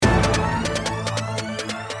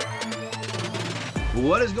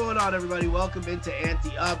What is going on, everybody? Welcome into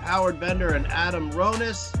Ante Up. Howard Bender and Adam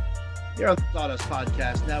Ronis here on the Sawdust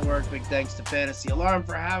Podcast Network. Big thanks to Fantasy Alarm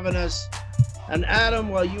for having us. And Adam,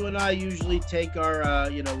 while you and I usually take our,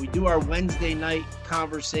 we do our Wednesday night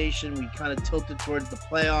conversation. We kind of tilt it towards the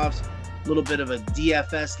playoffs, a little bit of a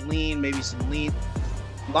DFS lean, maybe some lean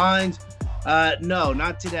lines. No,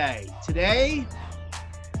 not today. Today,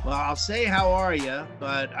 well, I'll say how are you,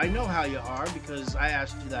 but I know how you are because I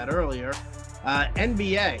asked you that earlier.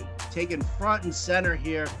 NBA taking front and center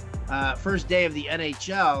here. First day of the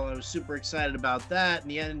NHL. I was super excited about that.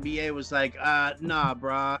 And the NBA was like, nah,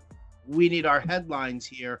 brah. We need our headlines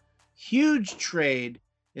here. Huge trade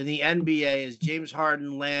in the NBA as James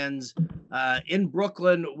Harden lands in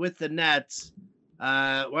Brooklyn with the Nets.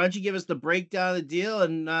 Why don't you give us the breakdown of the deal?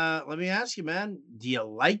 And let me ask you, man, do you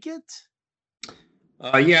like it?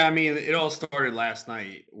 Yeah, I mean, it all started last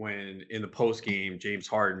night when in the post game, James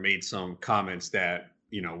Harden made some comments that,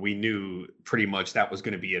 we knew pretty much that was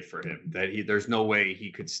going to be it for him, that there's no way he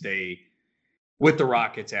could stay with the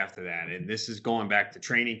Rockets after that. And this is going back to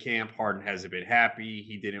training camp. Harden hasn't been happy.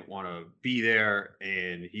 He didn't want to be there.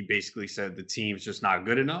 And he basically said the team's just not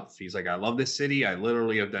good enough. He's like, I love this city. I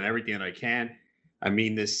literally have done everything that I can. I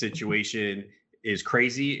mean, this situation is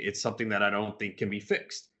crazy. It's something that I don't think can be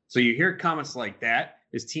fixed. So you hear comments like that,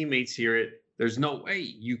 his teammates hear it. There's no way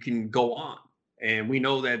you can go on. And we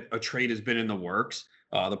know that a trade has been in the works.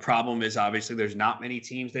 The problem is obviously there's not many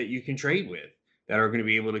teams that you can trade with that are going to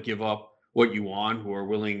be able to give up what you want, who are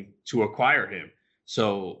willing to acquire him.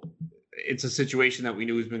 So it's a situation that we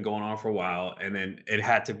knew has been going on for a while. And then it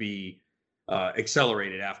had to be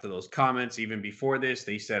accelerated after those comments. Even before this,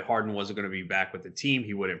 they said Harden wasn't going to be back with the team.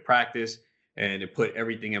 He wouldn't practice, and it put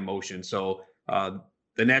everything in motion. So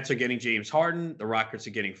the Nets are getting James Harden. The Rockets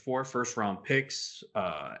are getting 4 first-round picks,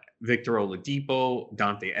 Victor Oladipo,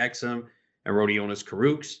 Dante Exum, and Rodions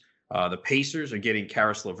Kurucs. The Pacers are getting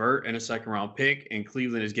Karis LeVert and a second-round pick, and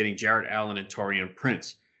Cleveland is getting Jarrett Allen and Taurean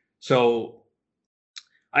Prince. So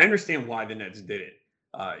I understand why the Nets did it.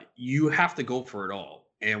 You have to go for it all.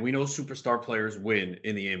 And we know superstar players win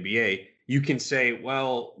in the NBA. You can say,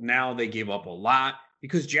 well, now they gave up a lot,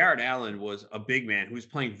 because Jarrett Allen was a big man who was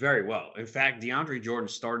playing very well. In fact, DeAndre Jordan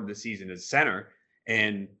started the season as center,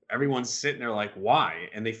 and everyone's sitting there like, why?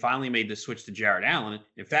 And they finally made the switch to Jarrett Allen.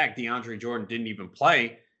 In fact, DeAndre Jordan didn't even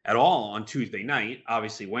play at all on Tuesday night.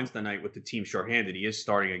 Obviously, Wednesday night with the team shorthanded, he is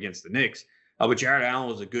starting against the Knicks. But Jarrett Allen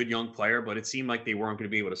was a good young player, but it seemed like they weren't going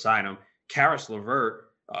to be able to sign him. Karis LeVert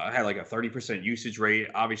had like a 30% usage rate,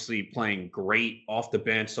 obviously playing great off the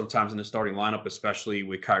bench, sometimes in the starting lineup, especially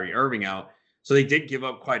with Kyrie Irving out. So they did give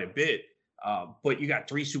up quite a bit, but you got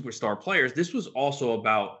 3 superstar players. This was also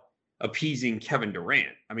about appeasing Kevin Durant.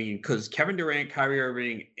 I mean, because Kevin Durant, Kyrie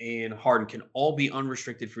Irving, and Harden can all be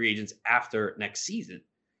unrestricted free agents after next season.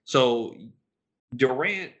 So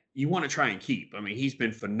Durant, you want to try and keep. I mean, he's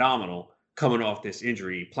been phenomenal coming off this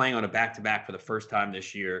injury, playing on a back-to-back for the first time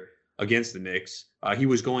this year against the Knicks. He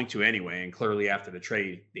was going to anyway, and clearly after the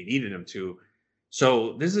trade, they needed him to.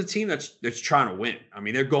 So this is a team that's trying to win. I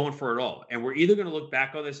mean, they're going for it all. And we're either going to look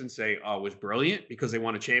back on this and say, oh, it was brilliant because they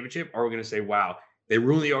won a championship, or we're going to say, wow, they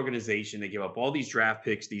ruined the organization. They gave up all these draft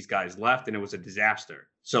picks. These guys left, and it was a disaster.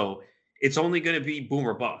 So it's only going to be boom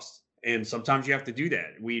or bust. And sometimes you have to do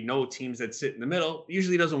that. We know teams that sit in the middle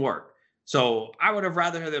usually doesn't work. So I would have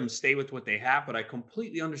rather had them stay with what they have, but I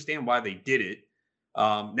completely understand why they did it.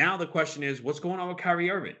 Now the question is, what's going on with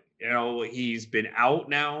Kyrie Irving? He's been out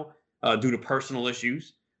now due to personal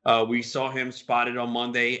issues. We saw him spotted on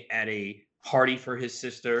Monday at a party for his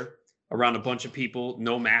sister around a bunch of people,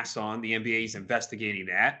 no mask on. The NBA is investigating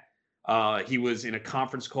that. He was in a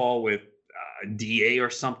conference call with a DA or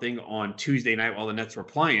something on Tuesday night while the Nets were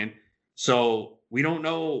playing. So we don't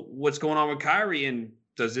know what's going on with Kyrie. And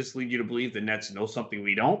does this lead you to believe the Nets know something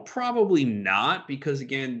we don't? Probably not, because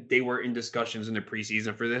again, they were in discussions in the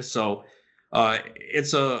preseason for this. So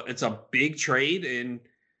it's a big trade, and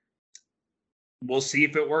we'll see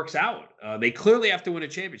if it works out. They clearly have to win a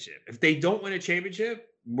championship. If they don't win a championship,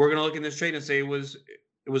 we're going to look at this trade and say it was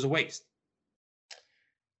a waste.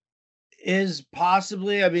 Is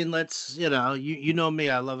possibly, I mean, let's, you know me,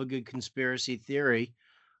 I love a good conspiracy theory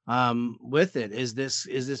with it. Is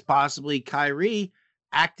this possibly Kyrie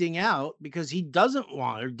acting out because he doesn't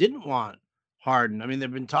want or didn't want Harden? I mean,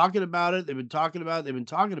 they've been talking about it. You're talking about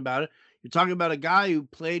a guy who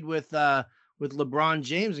played with LeBron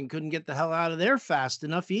James and couldn't get the hell out of there fast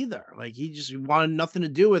enough either. Like, he just wanted nothing to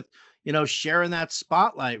do with, sharing that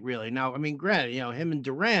spotlight, really. Now, I mean, granted, him and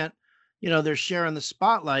Durant, they're sharing the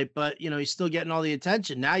spotlight, but, he's still getting all the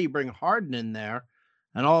attention. Now you bring Harden in there.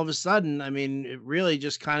 And all of a sudden, I mean, it really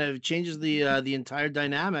just kind of changes the entire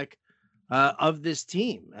dynamic of this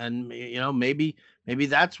team. And maybe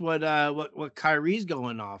that's what Kyrie's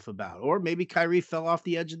going off about, or maybe Kyrie fell off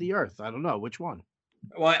the edge of the earth. I don't know which one.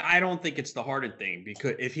 Well, I don't think it's the Harden thing,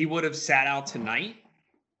 because if he would have sat out tonight,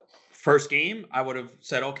 first game, I would have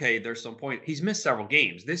said, okay, there's some point. He's missed several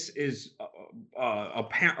games. This is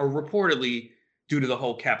reportedly due to the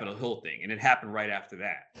whole Capitol Hill thing, and it happened right after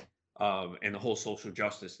that, and the whole social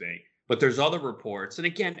justice thing. But there's other reports, and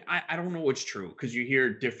again, I don't know what's true, because you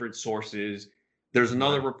hear different sources. There's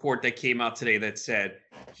another report that came out today that said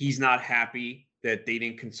he's not happy that they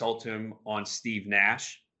didn't consult him on Steve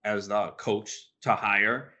Nash as the coach to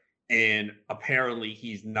hire, and apparently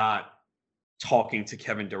he's not talking to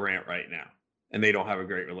Kevin Durant right now, and they don't have a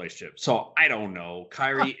great relationship. So I don't know.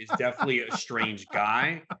 Kyrie is definitely a strange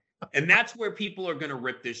guy, and that's where people are going to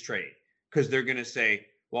rip this trade, because they're going to say,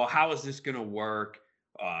 well, how is this going to work?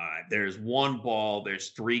 There's one ball, there's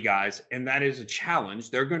three guys, and that is a challenge.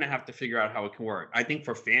 They're going to have to figure out how it can work. I think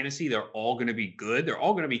for fantasy, they're all going to be good. They're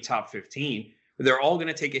all going to be top 15, but they're all going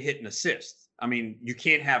to take a hit in assists. I mean, you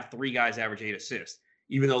can't have three guys average 8 assists,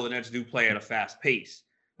 even though the Nets do play at a fast pace.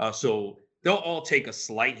 So they'll all take a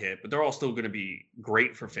slight hit, but they're all still going to be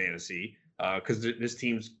great for fantasy, because this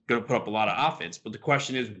team's going to put up a lot of offense. But the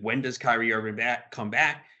question is, when does Kyrie Irving come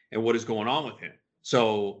back, and what is going on with him?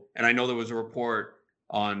 So, and I know there was a report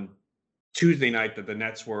on Tuesday night that the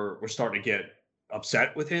Nets were starting to get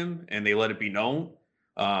upset with him, and they let it be known.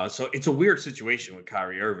 So it's a weird situation with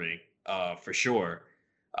Kyrie Irving, for sure.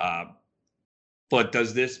 But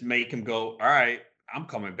does this make him go, all right, I'm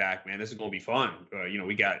coming back, man. This is going to be fun.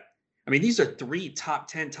 These are 3 top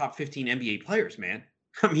 10, top 15 NBA players, man.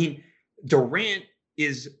 I mean, Durant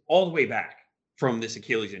is all the way back from this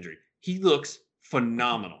Achilles injury. He looks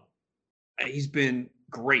phenomenal. He's been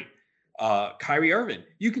great. Kyrie Irving,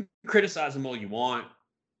 you can criticize him all you want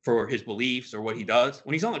for his beliefs or what he does.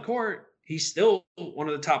 When he's on the court, he's still one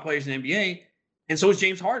of the top players in the NBA. And so is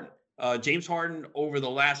James Harden. James Harden, over the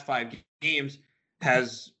last 5 games,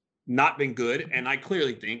 has not been good. And I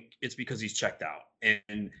clearly think it's because he's checked out.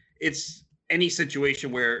 And it's any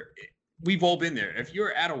situation where we've all been there. If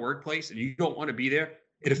you're at a workplace and you don't want to be there,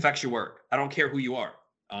 it affects your work. I don't care who you are.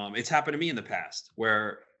 It's happened to me in the past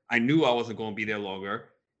where I knew I wasn't going to be there longer.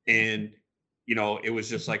 And, it was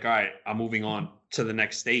just like, all right, I'm moving on to the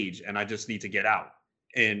next stage and I just need to get out.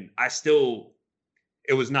 And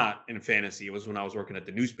it was not in fantasy. It was when I was working at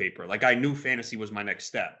the newspaper. Like, I knew fantasy was my next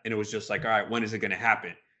step. And it was just like, all right, when is it going to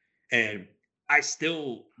happen? And I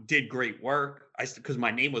still did great work because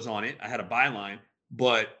my name was on it. I had a byline.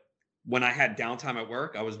 But when I had downtime at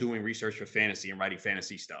work, I was doing research for fantasy and writing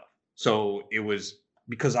fantasy stuff. So it was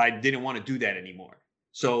because I didn't want to do that anymore.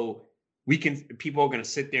 So people are going to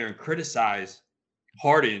sit there and criticize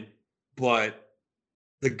Harden, but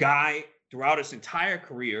the guy throughout his entire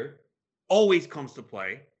career always comes to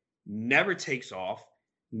play, never takes off,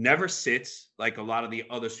 never sits like a lot of the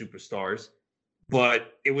other superstars.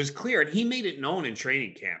 But it was clear, and he made it known in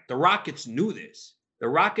training camp. The Rockets knew this. The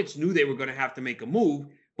Rockets knew they were going to have to make a move,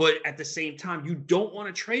 but at the same time, you don't want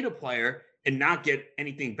to trade a player and not get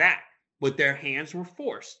anything back. But their hands were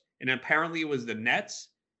forced. And apparently it was the Nets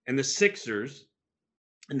and the Sixers.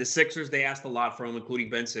 And the Sixers, they asked a lot from, including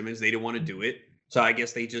Ben Simmons. They didn't want to do it. So I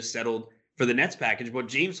guess they just settled for the Nets package. But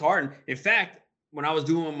James Harden, in fact, when I was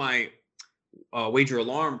doing my Wager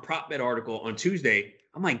Alarm prop bet article on Tuesday,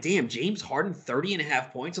 I'm like, damn, James Harden,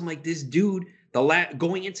 30.5 points. I'm like, this dude,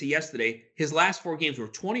 going into yesterday, his last 4 games were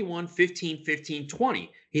 21, 15, 15,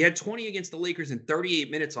 20. He had 20 against the Lakers in 38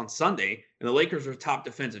 minutes on Sunday, and the Lakers were a top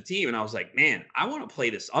defensive team. And I was like, man, I want to play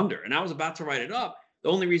this under. And I was about to write it up. The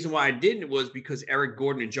only reason why I didn't was because Eric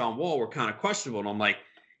Gordon and John Wall were kind of questionable. And I'm like,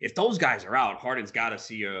 if those guys are out, Harden's got to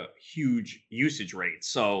see a huge usage rate.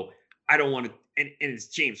 So I don't want to. And it's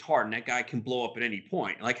James Harden. That guy can blow up at any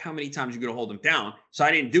point. Like, how many times are you going to hold him down? So I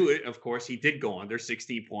didn't do it. Of course, he did go under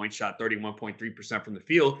 16 points, shot 31.3% from the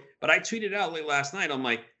field. But I tweeted out late last night. I'm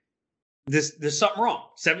like, there's something wrong.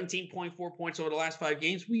 17.4 points over the last 5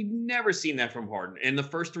 games. We've never seen that from Harden. In the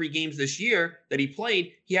first 3 games this year that he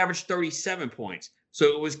played, he averaged 37 points. So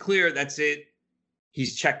it was clear that's it.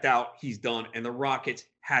 He's checked out. He's done. And the Rockets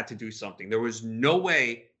had to do something. There was no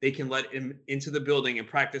way they can let him into the building and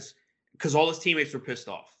practice because all his teammates were pissed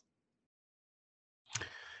off.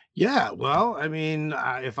 Yeah, well, I mean,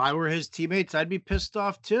 if I were his teammates, I'd be pissed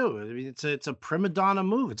off too. I mean, it's a prima donna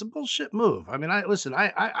move. It's a bullshit move. I mean,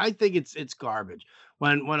 I think it's garbage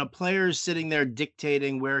when a player is sitting there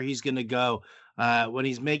dictating where he's going to go, when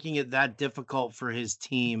he's making it that difficult for his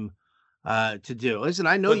team to do. Listen,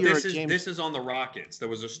 I know This is on the Rockets. There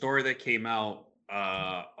was a story that came out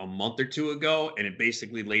a month or two ago, and it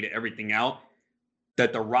basically laid everything out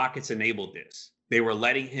that the Rockets enabled this. They were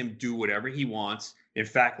letting him do whatever he wants. In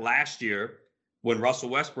fact, last year when Russell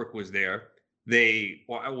Westbrook was there,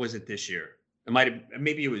 or was it this year?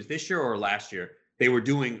 Maybe it was this year or last year. They were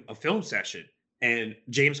doing a film session, and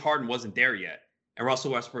James Harden wasn't there yet. And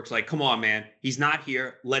Russell Westbrook's like, come on, man. He's not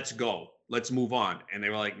here. Let's go. Let's move on. And they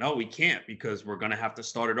were like, no, we can't, because we're going to have to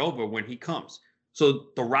start it over when he comes. So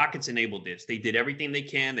the Rockets enabled this. They did everything they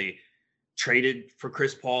can. They traded for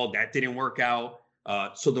Chris Paul. That didn't work out.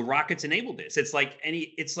 So the Rockets enabled this. And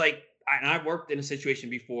I've worked in a situation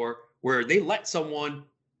before where they let someone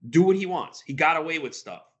do what he wants. He got away with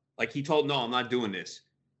stuff. Like, he told, no, I'm not doing this.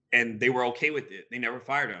 And they were okay with it. They never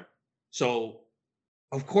fired him. So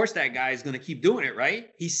of course that guy is going to keep doing it, right?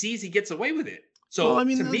 He sees he gets away with it. So well, I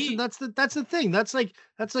mean, to me, that's the thing. That's like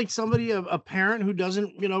somebody, a parent who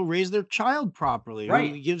doesn't, raise their child properly,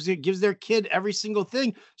 right? Who gives their kid every single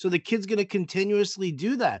thing. So the kid's going to continuously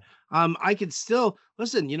do that. I could still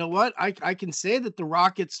listen. You know what? I can say that the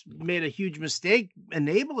Rockets made a huge mistake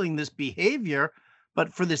enabling this behavior,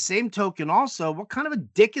 but for the same token, also, what kind of a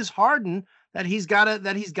dick is Harden that he's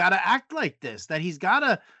gotta act like this? That he's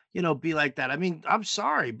gotta be like that. I mean, I'm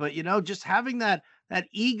sorry, but just having that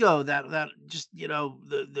ego, that just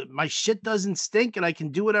the my shit doesn't stink and I can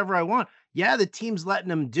do whatever I want. Yeah, the team's letting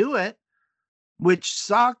him do it, which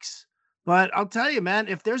sucks. But I'll tell you, man,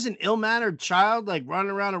 if there's an ill-mannered child like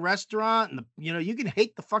running around a restaurant, and you can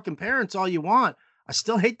hate the fucking parents all you want, I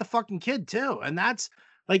still hate the fucking kid too. And that's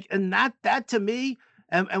like, and that to me,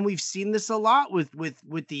 and we've seen this a lot with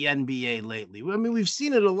the NBA lately. I mean, we've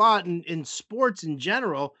seen it a lot in sports in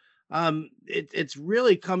general. It's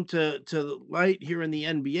really come to light here in the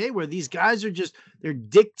NBA, where these guys are they're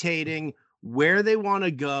dictating where they want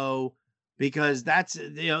to go, because that's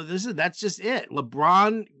just it.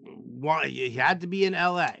 LeBron, he had to be in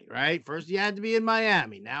LA, right? First he had to be in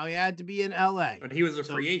Miami. Now he had to be in LA. But he was a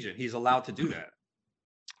free agent. He's allowed to do that.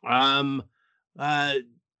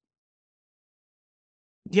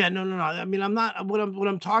 Yeah, no. I mean, I'm not. What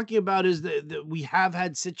I'm talking about is that we have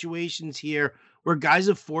had situations here where guys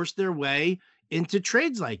have forced their way into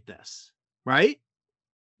trades like this, right?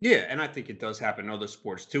 Yeah, and I think it does happen in other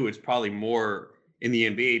sports too. It's probably more in the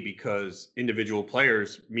NBA because individual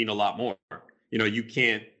players mean a lot more.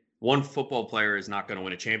 One football player is not going to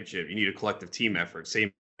win a championship. You need a collective team effort.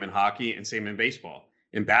 Same in hockey and same in baseball.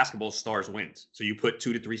 In basketball, stars wins. So you put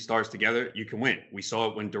 2 to 3 stars together, you can win. We saw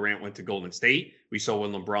it when Durant went to Golden State. We saw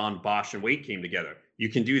when LeBron, Bosh, and Wade came together. You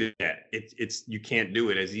can do that. You can't do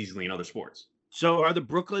it as easily in other sports. So are the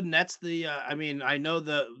Brooklyn Nets I mean, I know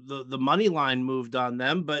the money line moved on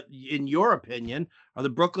them, but in your opinion, are the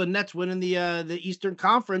Brooklyn Nets winning the Eastern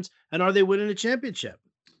Conference, and are they winning a championship?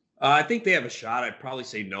 I think they have a shot. I'd probably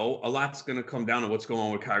say no. A lot's going to come down to what's going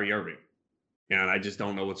on with Kyrie Irving. And I just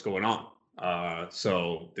don't know what's going on.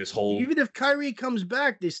 So this whole, even if Kyrie comes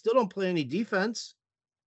back, they still don't play any defense.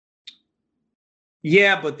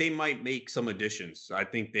 Yeah, but they might make some additions. I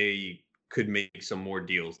think they could make some more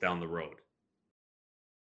deals down the road.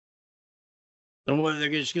 And what, they're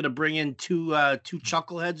just going to bring in two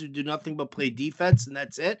chuckleheads who do nothing but play defense, and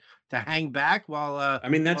that's it, to hang back while. I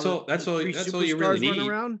mean, that's all you really need.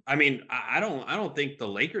 Around? I mean, I don't think the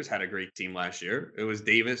Lakers had a great team last year. It was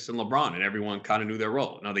Davis and LeBron, and everyone kind of knew their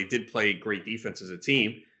role. Now they did play great defense as a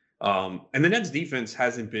team, and the Nets defense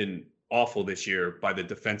hasn't been awful this year by the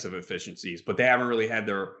defensive efficiencies, but they haven't really had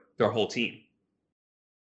their whole team.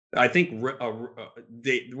 I think where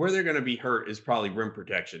they're going to be hurt is probably rim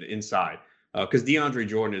protection inside. Because DeAndre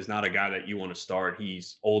Jordan is not a guy that you want to start.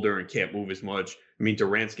 He's older and can't move as much. I mean,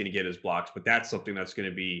 Durant's going to get his blocks, but that's something that's going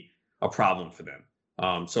to be a problem for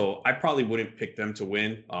them. So I probably wouldn't pick them to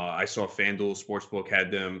win. I saw FanDuel Sportsbook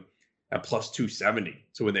had them at plus 270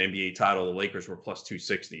 to win the NBA title. The Lakers were plus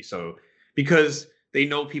 260. So because they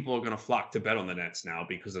know people are going to flock to bet on the Nets now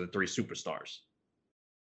because of the 3 superstars.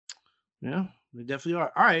 Yeah, they definitely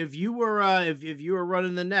are. All right, if you were if you were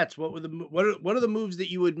running the Nets, what are the moves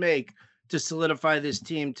that you would make to solidify this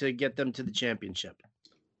team to get them to the championship?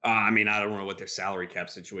 I mean, I don't know what their salary cap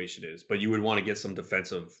situation is, but you would want to get some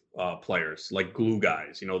defensive players, like glue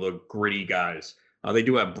guys, the gritty guys. They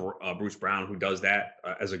do have Bruce Brown, who does that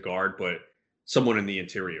as a guard, but someone in the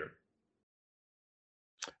interior.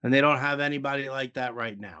 And they don't have anybody like that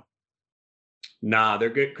right now. Nah, they're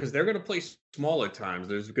good because they're going to play smaller times.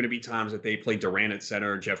 There's going to be times that they play Durant at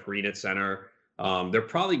center, Jeff Green at center.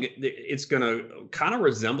 It's going to kind of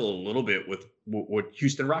resemble a little bit with what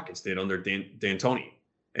Houston Rockets did under D'Antoni.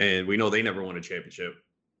 And we know they never won a championship,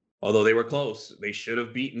 although they were close. They should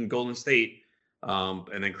have beaten Golden State.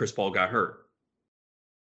 And then Chris Paul got hurt.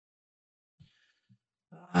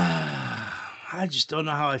 I just don't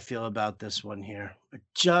know how I feel about this one here. I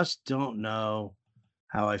just don't know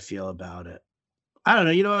how I feel about it. I don't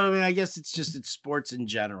know. You know what I mean? I guess it's sports in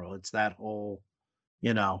general. It's that whole,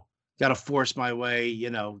 you know, got to force my way,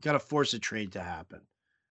 got to force a trade to happen.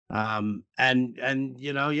 And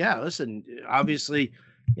yeah, listen, obviously,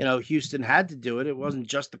 Houston had to do it. It wasn't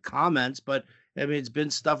just the comments, but I mean, it's been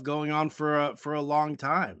stuff going on for a long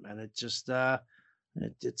time, and it just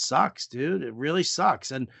it sucks, dude. It really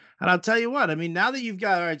sucks. And I'll tell you what, I mean, now that you've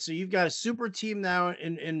got all right, so you've got a super team now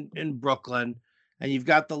in Brooklyn, and you've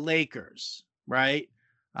got the Lakers, right?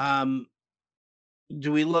 Um,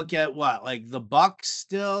 do we look at what, like the Bucks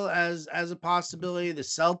still as a possibility, the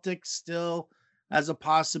Celtics still as a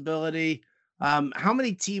possibility? How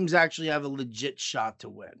many teams actually have a legit shot to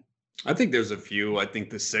win? I think there's a few. I think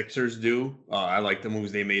the Sixers do. I like the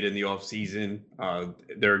moves they made in the offseason.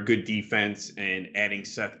 They're a good defense, and adding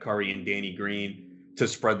Seth Curry and Danny Green to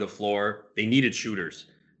spread the floor. They needed shooters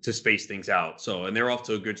to space things out. So, and they're off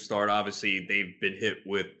to a good start. Obviously, they've been hit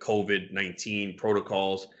with COVID-19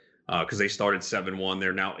 protocols because they started 7-1.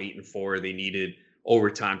 They're now 8-4. They needed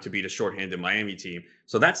overtime to beat a shorthanded Miami team.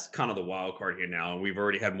 So that's kind of the wild card here now. And we've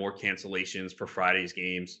already had more cancellations for Friday's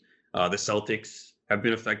games. The Celtics have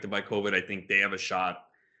been affected by COVID. I think they have a shot.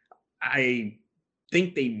 I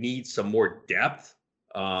think they need some more depth.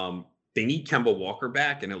 They need Kemba Walker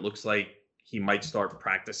back, and it looks like he might start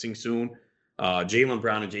practicing soon. Jaylen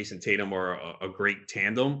Brown and Jason Tatum are a great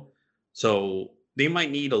tandem. So they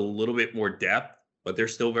might need a little bit more depth, but they're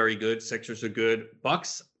still very good. Sixers are good.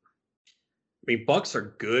 Bucks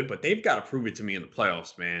are good, but they've got to prove it to me in the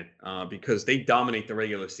playoffs, man, because they dominate the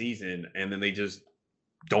regular season, and then they just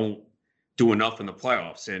don't do enough in the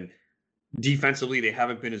playoffs. And defensively, they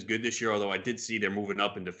haven't been as good this year, although I did see they're moving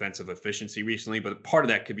up in defensive efficiency recently. But part of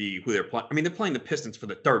that could be who they're playing. I mean, they're playing the Pistons for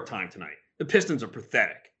the third time tonight. The Pistons are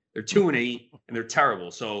pathetic. They're 2-8, and they're terrible.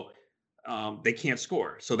 So they can't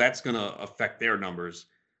score. So that's going to affect their numbers.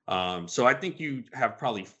 So I think you have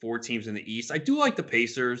probably 4 teams in the East. I do like the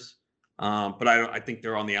Pacers, but I think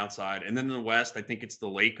they're on the outside. And then in the West, I think it's the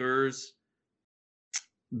Lakers,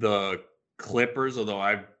 the Clippers, although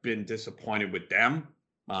I've been disappointed with them.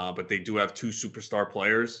 But they do have 2 superstar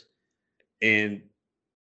players. And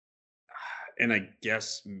I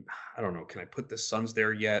guess, I don't know, can I put the Suns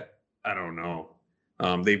there yet? I don't know.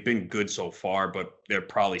 They've been good so far, but they're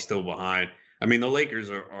probably still behind. I mean, the Lakers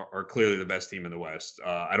are clearly the best team in the West.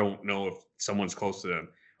 I don't know if someone's close to them.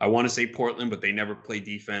 I want to say Portland, but they never play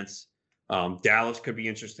defense. Dallas could be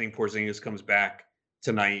interesting. Porzingis comes back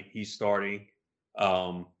tonight. He's starting.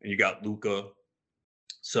 And you got Luka.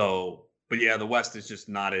 So, but yeah, the West is just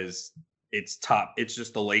not as it's top. It's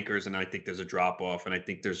just the Lakers, and I think there's a drop off, and I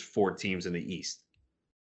think there's 4 teams in the East.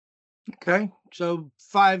 Okay, so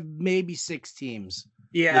 5, maybe 6 teams.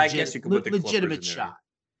 Yeah, I guess you could put the legitimate Clippers in there. shot.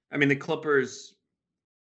 I mean, the Clippers,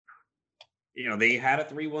 they had a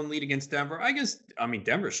 3-1 lead against Denver. I mean,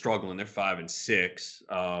 Denver's struggling. They're 5-6.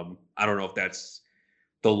 I don't know if that's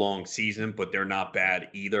the long season, but they're not bad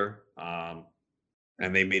either.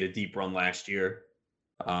 And they made a deep run last year.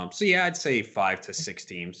 So yeah, I'd say 5 to 6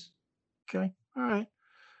 teams. Okay. All right.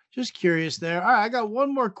 Just curious there. All right. I got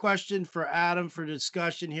one more question for Adam for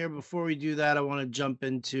discussion here. Before we do that, I want to jump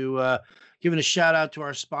into giving a shout out to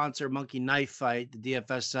our sponsor, Monkey Knife Fight, the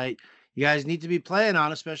DFS site. You guys need to be playing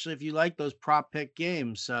on, especially if you like those prop pick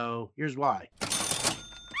games. So here's why.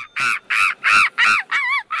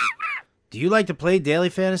 Do you like to play daily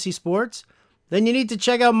fantasy sports? Then you need to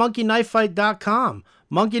check out monkeyknifefight.com.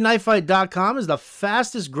 monkeyknifefight.com is the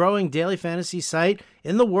fastest growing daily fantasy site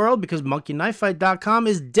in the world because monkeyknifefight.com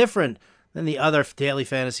is different than the other daily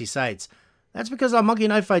fantasy sites. That's because on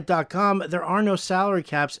monkeyknifefight.com there are no salary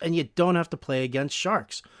caps and you don't have to play against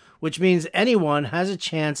sharks, which means anyone has a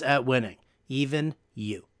chance at winning. Even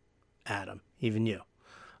you, Adam, even you.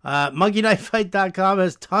 monkeyknifefight.com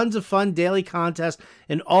has tons of fun daily contests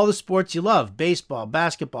in all the sports you love: baseball,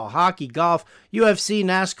 basketball, hockey, golf, UFC,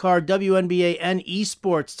 NASCAR, WNBA, and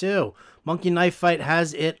esports too. Monkey Knife Fight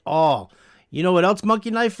has it all. You know what else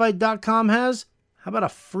monkeyknifefight.com has? How about a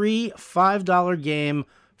free $5 game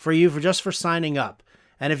for you for signing up?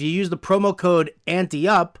 And if you use the promo code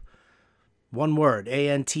ANTEUP, one word,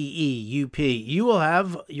 ANTEUP, you will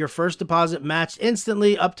have your first deposit matched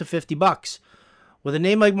instantly up to $50. With a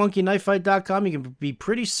name like monkeyknifefight.com, you can be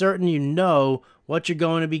pretty certain you know what you're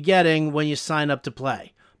going to be getting when you sign up to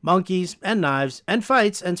play. Monkeys and knives and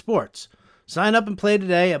fights and sports. Sign up and play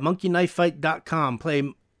today at monkeyknifefight.com.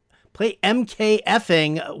 Play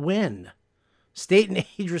MKFing win. State and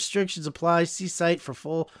age restrictions apply. See site for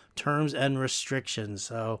full terms and restrictions.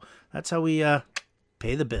 So that's how we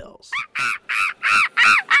pay the bills.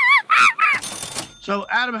 So,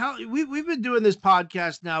 Adam, how we've been doing this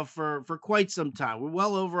podcast now for quite some time. We're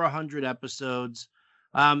well over 100 episodes.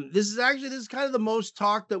 This is kind of the most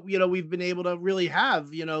talk that we've been able to really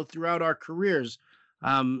have throughout our careers.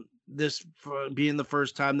 This being the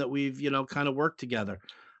first time that we've kind of worked together.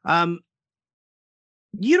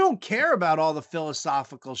 You don't care about all the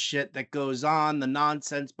philosophical shit that goes on, the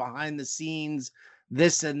nonsense behind the scenes,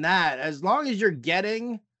 this and that. As long as you're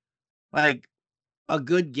getting like a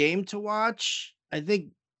good game to watch, I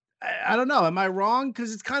think. I don't know. Am I wrong?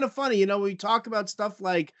 Because it's kind of funny, we talk about stuff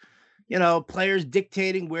like, players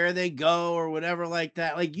dictating where they go or whatever like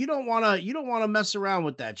that. Like you don't want to mess around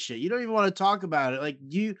with that shit. You don't even want to talk about it. Like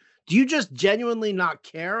do you just genuinely not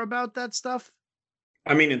care about that stuff?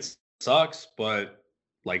 I mean, it sucks, but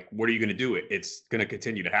like, what are you going to do? It's going to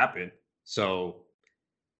continue to happen. So,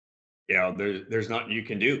 there's nothing you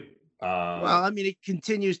can do. Well, I mean, it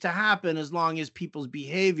continues to happen as long as people's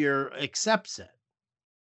behavior accepts it,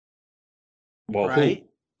 Well, right?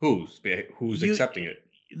 who's You accepting it?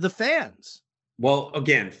 the fans, Well,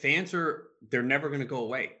 again, they're never going to go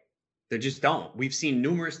away. They just don't. We've seen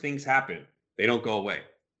numerous things happen. They don't go away.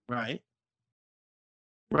 right?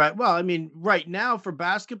 Right. Well, I mean, right now for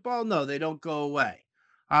basketball, no, they don't go away.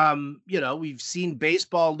 We've seen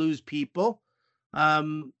baseball lose people.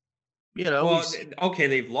 Um, we've Well, okay,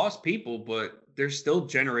 they've lost people, but they're still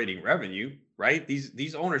generating revenue, right?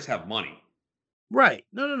 These owners have money. right.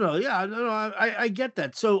 No. Yeah, no. I get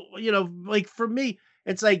that. So, like for me,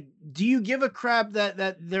 it's like, do you give a crap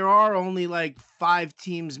that there are only like 5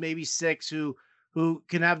 teams, maybe 6 who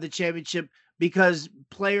can have the championship because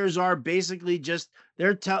players are basically just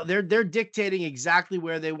they're dictating exactly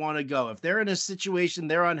where they want to go. If they're in a situation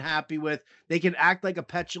they're unhappy with, they can act like a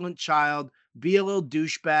petulant child, be a little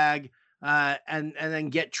douchebag, and then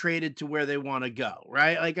get traded to where they want to go.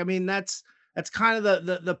 Right? Like, I mean, that's kind of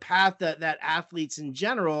the path that athletes in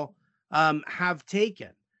general have taken.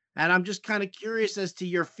 And I'm just kind of curious as to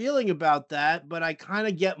your feeling about that. But I kind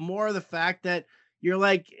of get more of the fact that you're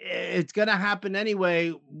like, it's going to happen anyway.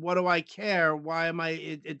 What do I care? Why am I?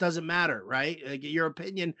 It doesn't matter, right? Like your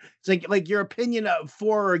opinion, it's like your opinion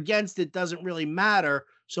for or against it doesn't really matter.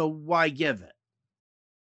 So why give it?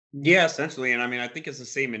 Yeah, essentially. And I mean, I think it's the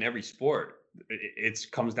same in every sport. It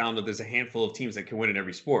comes down to there's a handful of teams that can win in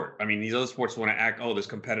every sport. I mean, these other sports want to act, oh, there's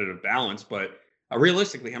competitive balance, but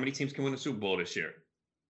realistically, how many teams can win the Super Bowl this year?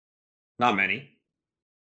 Not many.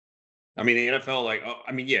 I mean, the NFL, like, oh,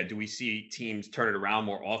 I mean, yeah, do we see teams turn it around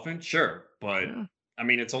more often? Sure. But Yeah. I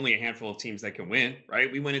mean, it's only a handful of teams that can win,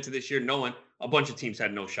 right? We went into this year knowing a bunch of teams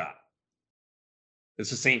had no shot. It's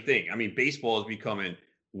the same thing. I mean, baseball is becoming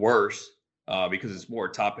worse because it's more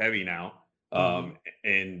top heavy now. Hmm.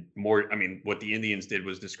 And more, I mean, what the Indians did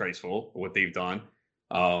was disgraceful, what they've done.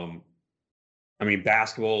 Um, I mean,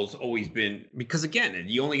 basketball's always been because again,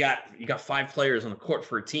 you got 5 players on the court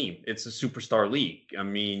for a team. It's a superstar league. I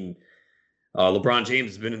mean, LeBron James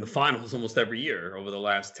has been in the finals almost every year over the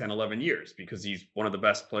last 10, 11 years because he's one of the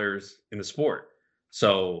best players in the sport.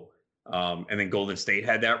 So, and then Golden State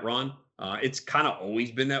had that run. It's kind of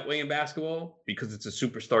always been that way in basketball because it's a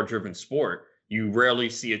superstar driven sport. You rarely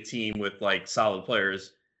see a team with like solid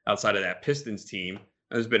players outside of that Pistons team.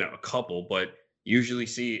 There's been a couple, but usually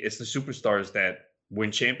see it's the superstars that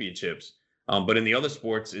win championships. But in the other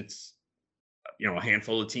sports, it's a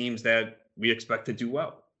handful of teams that we expect to do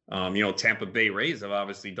well. Tampa Bay Rays have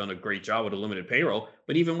obviously done a great job with a limited payroll,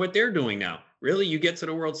 but even what they're doing now, really, you get to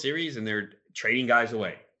the World Series and they're trading guys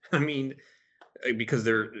away. I mean, because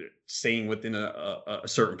they're staying within a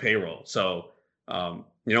certain payroll. So,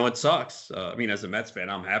 it sucks. I mean, as a Mets fan,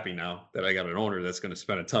 I'm happy now that I got an owner that's going to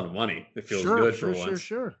spend a ton of money. It feels Sure, good for sure, sure, once.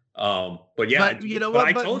 sure. But yeah, But you know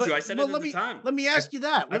but what? I told you, I said Well, it at the time. let me ask you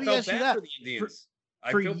that. I Let me felt ask you bad that. for the For Indians.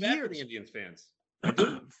 I for feel bad for the years, Indians fans. I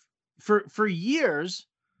do. for years,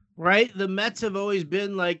 right? The Mets have always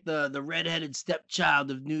been like the redheaded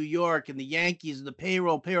stepchild of New York, and the Yankees and the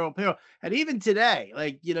payroll. And even today,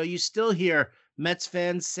 like, you still hear Mets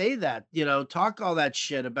fans say that, talk all that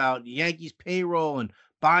shit about Yankees payroll and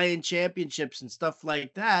buying championships and stuff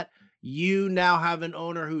like that. You now have an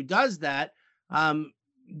owner who does that. Um,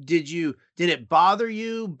 did it bother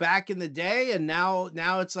you back in the day, and now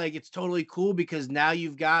it's like it's totally cool because now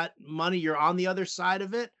you've got money, you're on the other side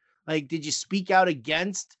of it? Like, did you speak out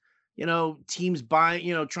against teams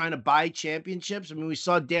buying, trying to buy championships? I mean, we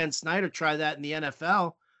saw Dan Snyder try that in the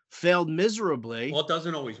NFL, failed miserably. Well, it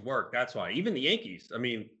doesn't always work. That's why. Even the Yankees. I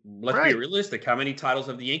mean, let's be Right. realistic. How many titles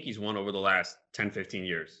have the Yankees won over the last 10, 15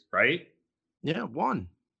 years, right? Yeah, one.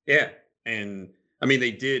 Yeah. And I mean,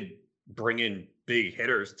 they did bring in big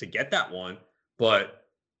hitters to get that one, but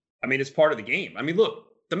I mean, it's part of the game. I mean, look,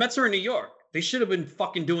 the Mets are in New York. They should have been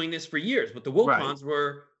fucking doing this for years, but the Right. Wilpons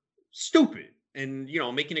were stupid and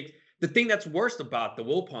making it. The thing that's worst about the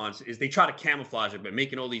Wilpons is they try to camouflage it by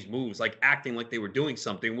making all these moves, like acting like they were doing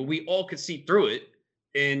something. Well, we all could see through it,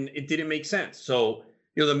 and it didn't make sense. So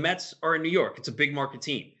the Mets are in New York. It's a big market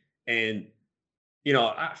team, and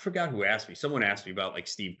I forgot who asked me. Someone asked me about like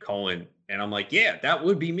Steve Cohen, and I'm like, yeah, that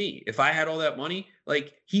would be me if I had all that money.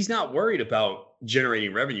 Like, he's not worried about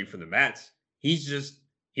generating revenue from the Mets. He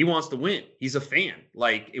wants to win. He's a fan.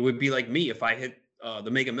 Like, it would be like me if I hit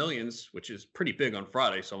the Mega Millions, which is pretty big on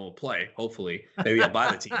Friday, so I'm gonna play. Hopefully, maybe I'll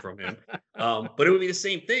buy the team from him. But it would be the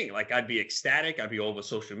same thing. Like, I'd be ecstatic. I'd be all over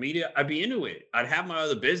social media. I'd be into it. I'd have my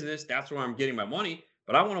other business. That's where I'm getting my money.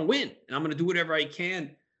 But I want to win, and I'm gonna do whatever I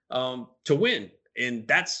can to win. And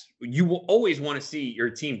you will always want to see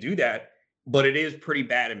your team do that. But it is pretty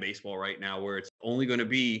bad in baseball right now, where it's only going to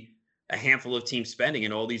be a handful of teams spending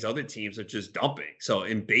and all these other teams are just dumping. So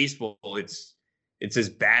in baseball, it's as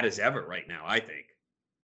bad as ever right now, I think.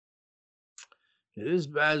 It is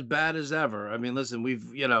as bad as ever. I mean, listen,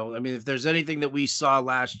 if there's anything that we saw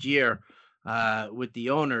last year with the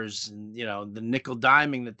owners and, the nickel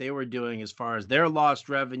diming that they were doing as far as their lost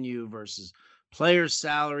revenue versus players'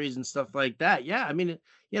 salaries and stuff like that. Yeah. I mean,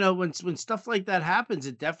 when stuff like that happens,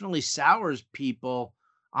 it definitely sours people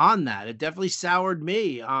on that. It definitely soured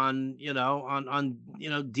me on,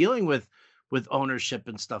 dealing with ownership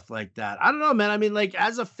and stuff like that. I don't know, man. I mean, like,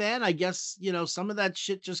 as a fan, I guess, some of that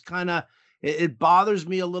shit just kind of, it bothers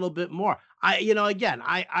me a little bit more. Again,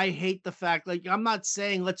 I hate the fact, like, I'm not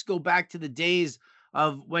saying let's go back to the days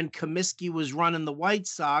of when Comiskey was running the White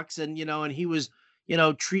Sox and, and he was,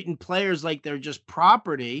 treating players like they're just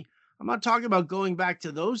property. I'm not talking about going back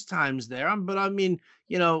to those times there, but I mean,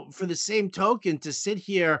 for the same token, to sit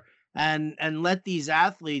here and let these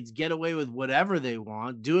athletes get away with whatever they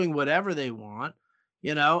want, doing whatever they want,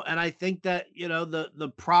 and I think that,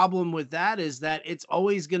 the problem with that is that it's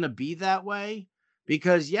always going to be that way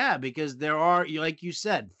because there are, like you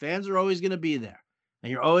said, fans are always going to be there. And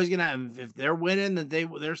you're always going to have, if they're winning, then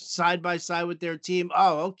they're side by side with their team.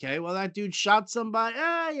 Oh, okay. Well, that dude shot somebody. What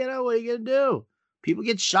are you going to do? People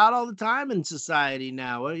get shot all the time in society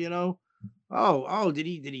now. Well, oh, did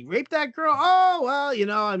he rape that girl? Oh, well,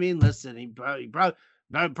 I mean, listen, he probably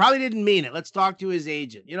didn't mean it. Let's talk to his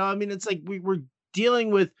agent. I mean, it's like we're dealing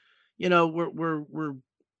with,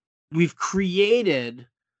 we've created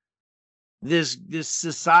this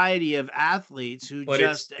society of athletes who But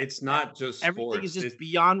just it's not just everything is sports. just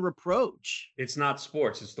beyond reproach. It's not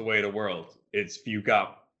sports. It's the way of the world. It's you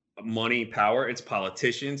got money, power. It's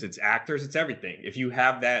politicians. It's actors. It's everything. If you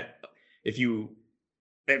have that,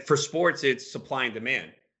 for sports, it's supply and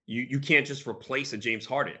demand. You can't just replace a James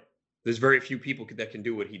Harden. There's very few people that can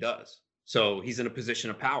do what he does. So he's in a position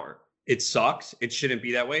of power. It sucks. It shouldn't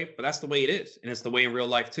be that way, but that's the way it is, and it's the way in real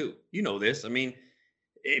life too. You know this. I mean,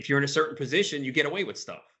 if you're in a certain position, you get away with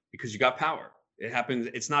stuff because you got power. It happens.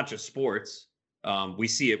 It's not just sports. We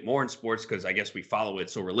see it more in sports because I guess we follow it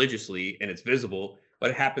so religiously and it's visible,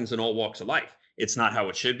 but it happens in all walks of life. It's not how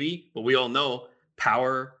it should be, but we all know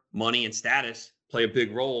power, money, and status play a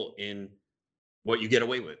big role in what you get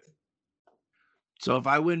away with. So if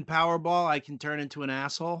I win Powerball, I can turn into an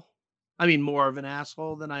asshole. I mean, more of an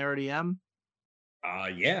asshole than I already am.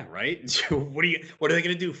 Yeah, right. What are they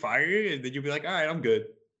gonna do? Fire you? And then you'll be like, all right, I'm good.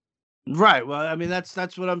 Right. Well, I mean, that's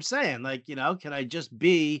what I'm saying. Like, can I just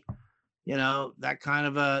be, that kind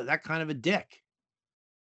of a dick?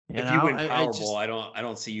 If you win Powerball, I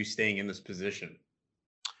don't see you staying in this position.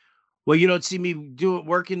 Well, you don't see me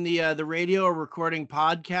working the radio or recording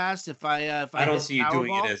podcasts if I don't see you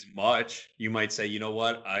doing it Powerball. as much. You might say, you know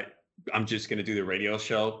what, I'm just gonna do the radio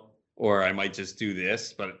show, or I might just do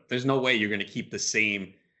this. But there's no way you're gonna keep the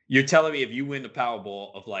same. You're telling me if you win the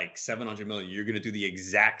Powerball of like 700 million, you're gonna do the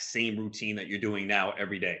exact same routine that you're doing now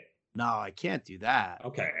every day. No, I can't do that.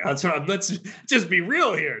 Okay, let's just be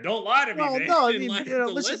real here. Don't lie to me, man. No, I mean,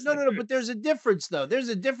 listen, no. But there's a difference, though. There's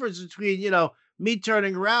a difference between, me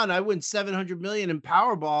turning around. I win 700 million in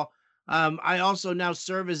Powerball. I also now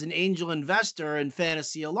serve as an angel investor in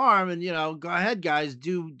Fantasy Alarm, and go ahead, guys,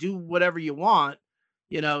 do whatever you want.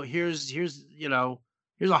 Here's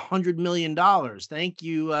 $100 million. Thank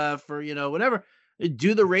you for whatever.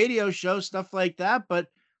 Do the radio show, stuff like that. But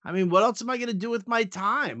I mean, what else am I going to do with my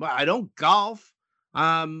time? I don't golf.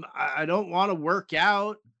 I don't want to work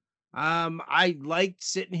out. I like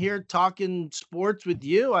sitting here talking sports with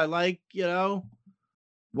you. I like,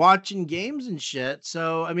 watching games and shit.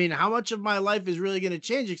 So, I mean, how much of my life is really going to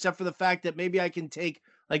change except for the fact that maybe I can take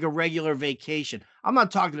like a regular vacation? I'm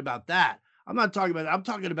not talking about that. I'm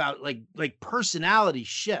talking about like personality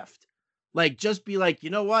shift. Like, just be like, you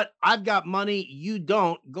know what? I've got money. You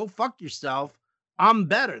don't. Go fuck yourself. I'm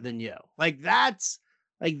better than you. That's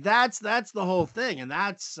the whole thing. And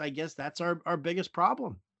I guess that's our biggest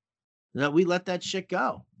problem, that we let that shit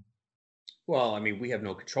go. Well, I mean, we have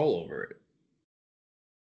no control over it.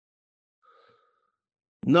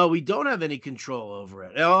 No, we don't have any control over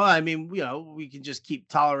it. Oh, I mean, we can just keep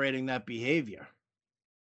tolerating that behavior.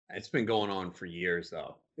 It's been going on for years,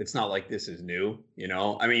 though. It's not like this is new, you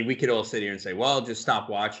know? I mean, we could all sit here and say, well, just stop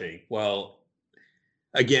watching. Well,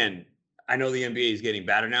 again, I know the NBA is getting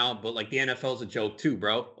better now, but like the NFL is a joke too,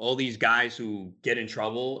 bro. All these guys who get in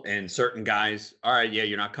trouble, and certain guys, all right, yeah,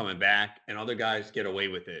 you're not coming back, and other guys get away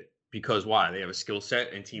with it because why? They have a skill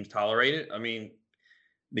set and teams tolerate it. I mean,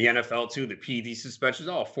 the NFL too, the PD suspensions,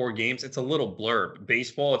 4 games. It's a little blurb.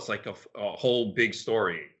 Baseball, it's like a whole big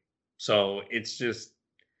story. So it's just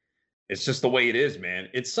the way it is, man.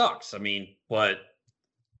 It sucks. I mean, but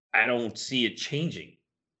I don't see it changing.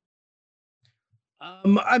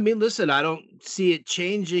 I mean, listen, I don't see it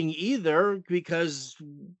changing either, because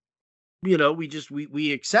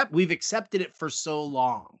we've accepted it for so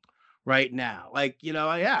long right now. Like,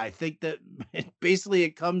 yeah, I think that basically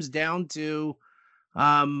it comes down to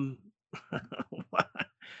um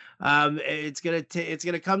it's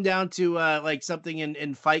gonna come down to like something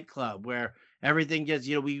in Fight Club, where everything gets,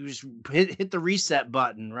 we just hit the reset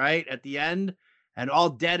button right at the end, and all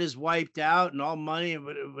debt is wiped out and all money and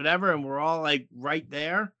whatever, and we're all like right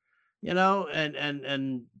there, and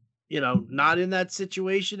not in that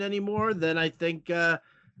situation anymore. Then I think then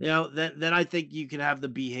I think you can have the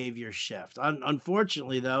behavior shift.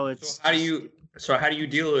 Unfortunately, though, it's how do you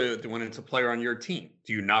deal with it when it's a player on your team?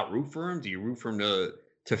 Do you not root for him? Do you root for him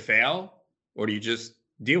to fail, or do you just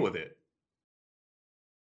deal with it?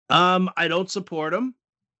 I don't support him.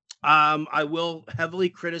 I will heavily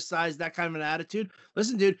criticize that kind of an attitude.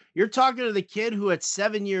 Listen, dude, you're talking to the kid who at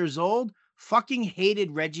 7 years old fucking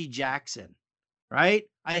hated Reggie Jackson, right?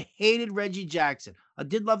 I hated Reggie Jackson. I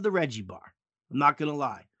did love the Reggie bar. I'm not going to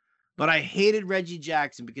lie. But I hated Reggie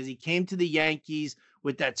Jackson because he came to the Yankees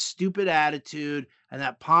with that stupid attitude and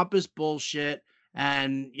that pompous bullshit.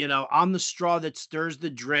 And, I'm the straw that stirs the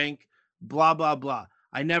drink, blah, blah, blah.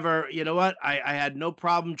 I never, you know what? I had no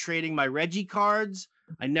problem trading my Reggie cards.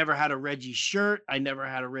 I never had a Reggie shirt. I never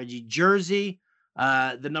had a Reggie jersey.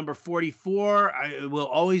 The number 44 it will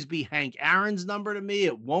always be Hank Aaron's number to me.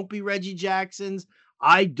 It won't be Reggie Jackson's.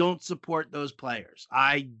 I don't support those players.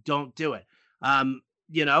 I don't do it.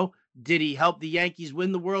 Did he help the Yankees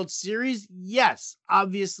win the World Series? Yes,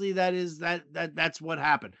 obviously that's what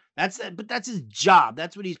happened. But that's his job.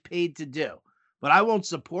 That's what he's paid to do. But I won't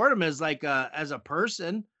support him as as a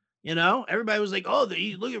person. Everybody was like, oh,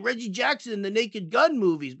 look at Reggie Jackson in the Naked Gun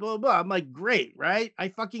movies, blah, blah, blah. I'm like, great, right? I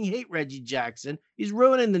fucking hate Reggie Jackson. He's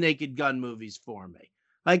ruining the Naked Gun movies for me.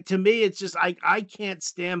 Like, to me, it's just, I can't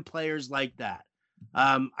stand players like that.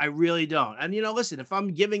 I really don't. And, listen, if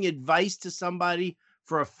I'm giving advice to somebody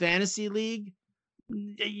for a fantasy league,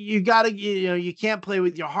 you gotta, you can't play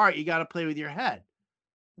with your heart. You got to play with your head.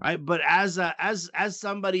 Right. But as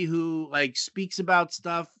somebody who like speaks about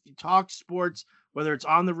stuff, talks sports, whether it's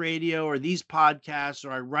on the radio or these podcasts,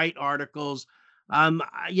 or I write articles,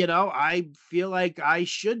 I feel like I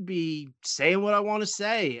should be saying what I want to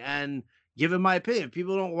say and giving my opinion. If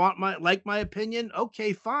people don't want my opinion,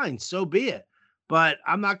 okay, fine, so be it. But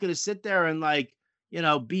I'm not going to sit there and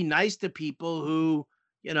be nice to people who,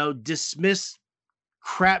 dismiss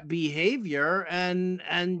crap behavior and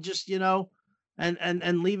just,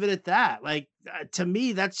 and leave it at that. Like, to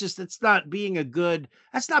me, that's not being a good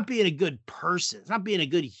person. It's not being a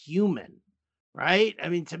good human. Right. I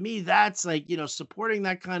mean, to me, that's like, supporting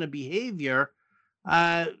that kind of behavior.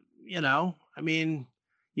 I mean,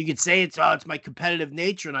 you could say it's my competitive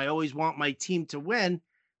nature and I always want my team to win.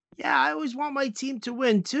 Yeah, I always want my team to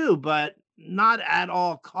win too, but not at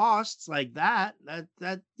all costs like that.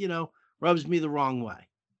 That rubs me the wrong way.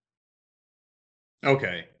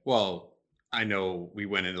 Okay. Well, I know we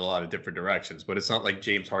went in a lot of different directions, but it's not like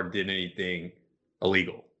James Harden did anything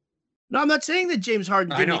illegal. No, I'm not saying that James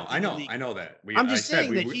Harden did anything illegal. I know that.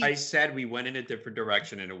 I said we went in a different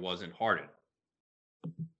direction and it wasn't Harden.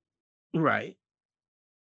 Right.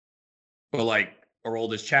 But like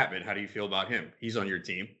Aroldis Chapman, how do you feel about him? He's on your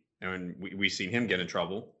team, and we've seen him get in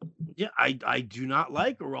trouble. Yeah, I do not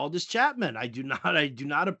like Aroldis Chapman. I do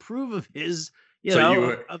not approve of his. You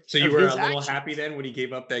were a little happy then when he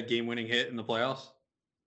gave up that game-winning hit in the playoffs?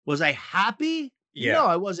 Was I happy? Yeah. No,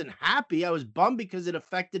 I wasn't happy. I was bummed because it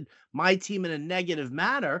affected my team in a negative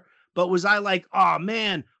manner. But was I like, oh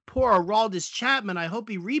man, poor Aroldis Chapman, I hope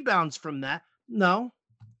he rebounds from that? No.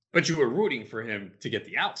 But you were rooting for him to get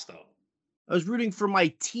the outs, though. I was rooting for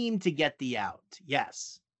my team to get the out.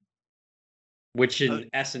 Yes. Which Uh, in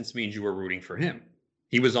essence means you were rooting for him.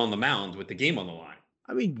 He was on the mound with the game on the line.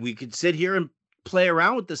 I mean, we could sit here and play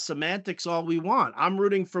around with the semantics all we want. I'm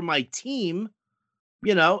rooting for my team.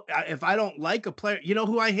 If I don't like a player, you know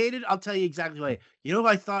who I hated? I'll tell you exactly who you know who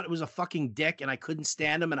I thought was a fucking dick and I couldn't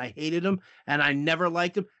stand him and I hated him and I never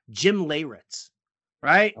liked him? Jim Leyritz,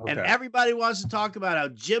 right? And Okay. everybody wants to talk about how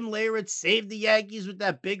Jim Leyritz saved the Yankees with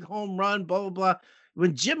that big home run, blah, blah, blah.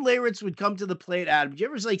 When Jim Leyritz would come to the plate, Adam, did you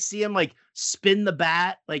ever see him spin the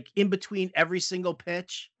bat in between every single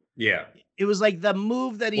pitch? Yeah. It was like the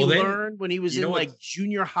move that he learned when he was in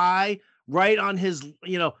junior high, right on his,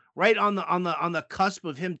 right on the cusp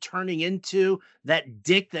of him turning into that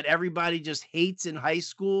dick that everybody just hates in high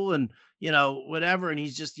school and, whatever. And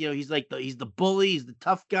he's just, he's the bully, he's the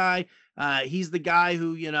tough guy. He's the guy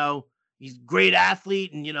who, he's a great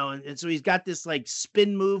athlete and, and so he's got this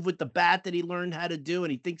spin move with the bat that he learned how to do.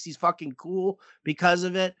 And he thinks he's fucking cool because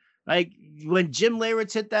of it. Like when Jim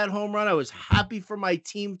Leyritz hit that home run, I was happy for my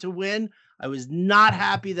team to win. I was not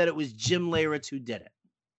happy that it was Jim Leyritz who did it.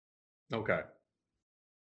 Okay.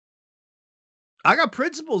 I got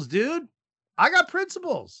principles, dude. I got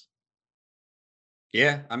principles.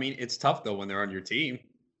 Yeah, I mean, it's tough though when they're on your team.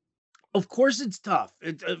 Of course it's tough.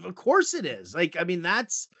 Of course it is.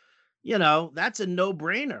 That's a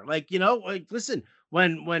no-brainer. Listen,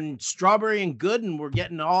 when Strawberry and Gooden were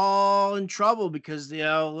getting all in trouble because a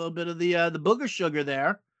little bit of the booger sugar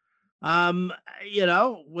there,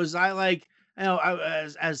 was I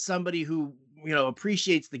as somebody who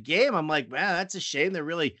appreciates the game, I'm like, man, that's a shame they're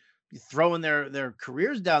really throwing their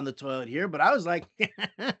careers down the toilet here. But I was like,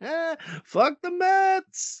 fuck the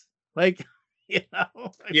Mets,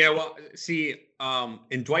 Yeah, well, see,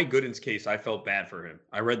 in Dwight Gooden's case, I felt bad for him.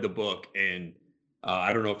 I read the book, and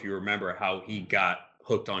I don't know if you remember how he got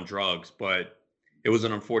hooked on drugs, but it was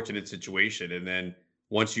an unfortunate situation. And then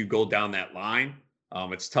once you go down that line,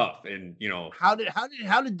 it's tough. And how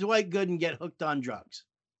did Dwight Gooden get hooked on drugs?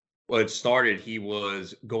 Well, it started. He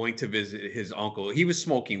was going to visit his uncle. He was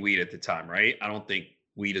smoking weed at the time, right? I don't think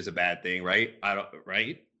weed is a bad thing, right?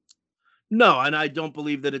 Right? No, and I don't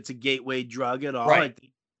believe that it's a gateway drug at all. Right.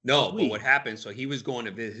 No, but what happened? So he was going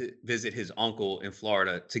to visit his uncle in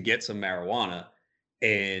Florida to get some marijuana,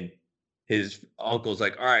 and his uncle's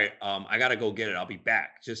like, "All right, I gotta go get it. I'll be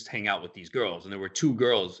back. Just hang out with these girls." And there were two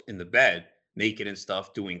girls in the bed, naked and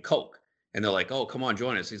stuff, doing coke. And they're like, "Oh, come on,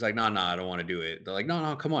 join us." He's like, "No, I don't want to do it." They're like,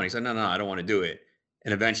 "No, come on." He's like, "No, I don't want to do it."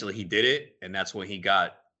 And eventually he did it, and that's when he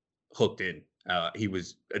got hooked in. He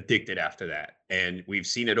was addicted after that, and we've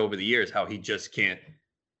seen it over the years how he just can't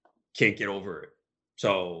get over it.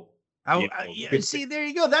 So, see, there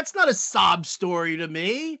you go. That's not a sob story to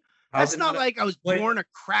me. That's not like I was born a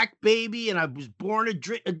crack baby and I was born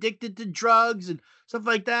addicted to drugs and stuff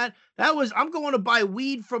like that. That was, I'm going to buy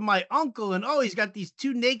weed from my uncle and he's got these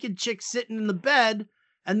two naked chicks sitting in the bed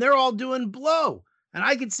and they're all doing blow. And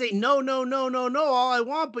I could say, no, all I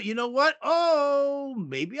want, but you know what? Oh,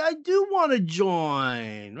 maybe I do want to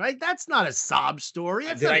join, right? That's not a sob story.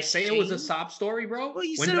 Did I say it was a sob story, bro? Well,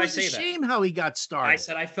 you said it was a shame how he got started. I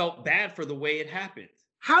said I felt bad for the way it happened.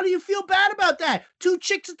 How do you feel bad about that? Two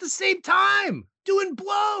chicks at the same time doing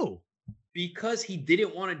blow. Because he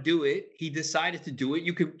didn't want to do it. He decided to do it.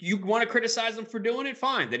 You want to criticize him for doing it?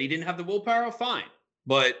 Fine. That he didn't have the willpower? Fine.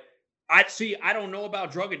 But I don't know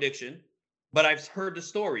about drug addiction, but I've heard the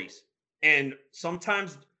stories. And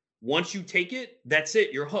sometimes once you take it, that's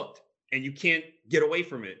it. You're hooked and you can't get away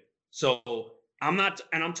from it. So I'm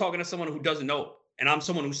talking to someone who doesn't know. And I'm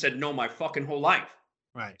someone who said no my fucking whole life.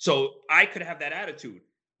 Right. So I could have that attitude.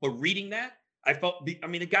 But reading that,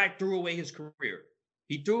 the guy threw away his career.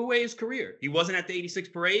 He threw away his career. He wasn't at the 86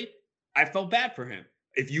 parade. I felt bad for him.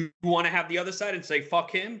 If you want to have the other side and say, fuck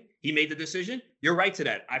him, he made the decision, you're right to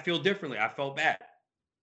that. I feel differently. I felt bad.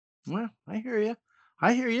 Well, I hear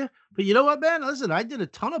you. But you know what, man? Listen, I did a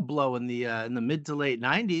ton of blow in the mid to late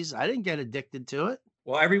 90s. I didn't get addicted to it.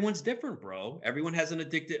 Well, everyone's different, bro. Everyone has a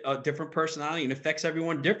different personality and affects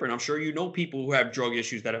everyone different. I'm sure you know people who have drug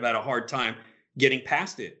issues that have had a hard time getting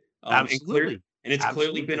past it. Absolutely. And it's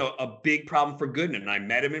clearly been a big problem for Gooden. And I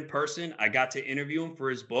met him in person. I got to interview him for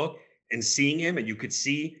his book and seeing him. And you could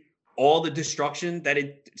see all the destruction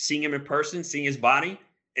seeing him in person, seeing his body.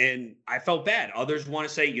 And I felt bad. Others want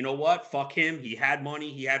to say, you know what? Fuck him. He had money.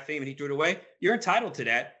 He had fame and he threw it away. You're entitled to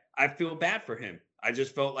that. I feel bad for him. I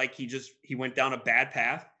just felt like he went down a bad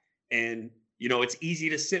path. And, it's easy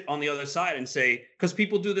to sit on the other side and say, because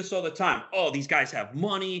people do this all the time. Oh, these guys have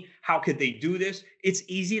money. How could they do this? It's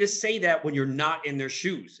easy to say that when you're not in their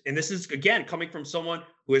shoes. And this is, again, coming from someone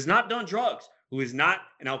who has not done drugs, who is not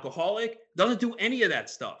an alcoholic, doesn't do any of that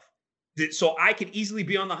stuff. So I could easily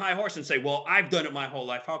be on the high horse and say, well, I've done it my whole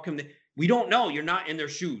life. How come we don't know? You're not in their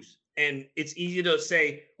shoes. And it's easy to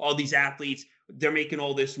say, all these athletes, they're making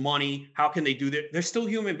all this money. How can they do that? They're still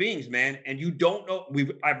human beings, man. And you don't know.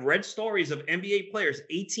 I've read stories of NBA players,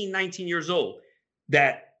 18, 19 years old,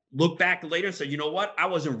 that look back later and say, you know what? I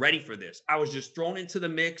wasn't ready for this. I was just thrown into the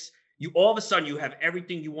mix. You all of a sudden you have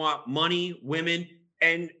everything you want, money, women,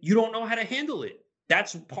 and you don't know how to handle it.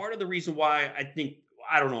 That's part of the reason why I think,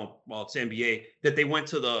 I don't know, well, it's NBA, that they went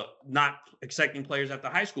to the not accepting players after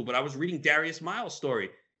high school. But I was reading Darius Miles' story,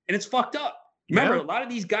 and it's fucked up. Remember, a lot of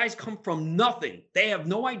these guys come from nothing. They have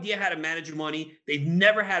no idea how to manage money. They've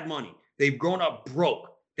never had money. They've grown up broke.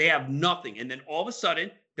 They have nothing. And then all of a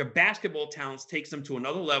sudden, their basketball talents takes them to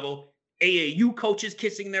another level. AAU coaches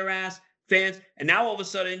kissing their ass, fans. And now all of a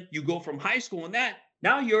sudden, you go from high school and that,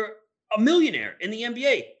 now you're a millionaire in the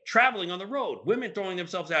NBA, traveling on the road, women throwing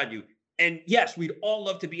themselves at you. And yes, we'd all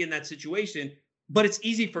love to be in that situation, but it's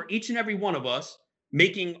easy for each and every one of us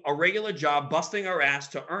making a regular job, busting our ass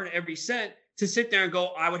to earn every cent, to sit there and go,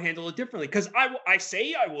 I would handle it differently. Because I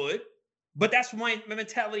say I would, but that's my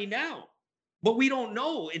mentality now. But we don't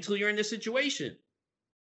know until you're in this situation.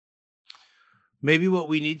 Maybe what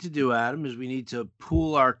we need to do, Adam, is we need to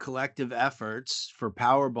pool our collective efforts for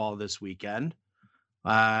Powerball this weekend.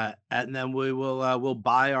 And then we'll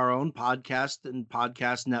buy our own podcast and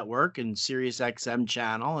podcast network and Sirius XM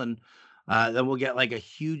channel. And then we'll get like a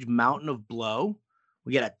huge mountain of blow.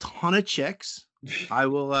 We get a ton of chicks.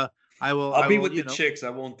 I'll be with the chicks. I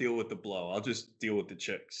won't deal with the blow. I'll just deal with the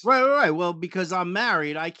chicks. Right. Well, because I'm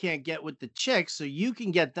married, I can't get with the chicks. So you can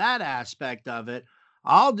get that aspect of it.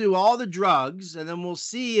 I'll do all the drugs, and then we'll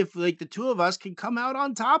see if like the two of us can come out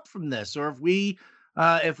on top from this, or if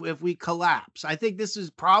we collapse. I think this is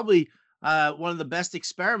probably one of the best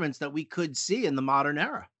experiments that we could see in the modern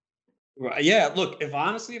era. Right. Yeah. Look, if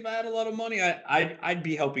I had a lot of money, I'd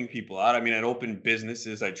be helping people out. I mean, I'd open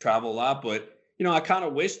businesses. I'd travel a lot, but I kind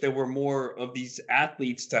of wish there were more of these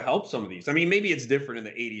athletes to help some of these. I mean, maybe it's different in the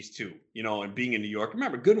 80s too, and being in New York.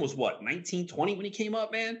 Remember, Gooden was what, 19, 20 when he came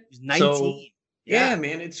up, man? He was 19. So, yeah,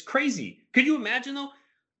 man, it's crazy. Could you imagine though,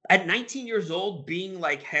 at 19 years old, being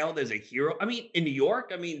like hailed as a hero? I mean, in New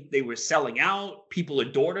York, they were selling out. People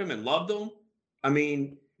adored him and loved him. I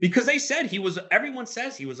mean, because they said everyone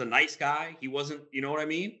says he was a nice guy. He wasn't, you know what I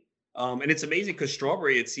mean? And it's amazing because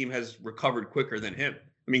Strawberry, it seems, has recovered quicker than him.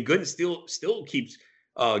 I mean, Gooden still keeps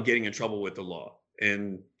getting in trouble with the law.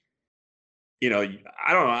 And, I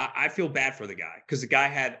don't know. I feel bad for the guy because the guy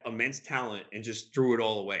had immense talent and just threw it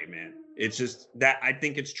all away, man. It's just that I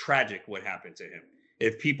think it's tragic what happened to him.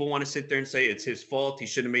 If people want to sit there and say it's his fault, he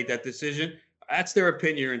shouldn't have made that decision, that's their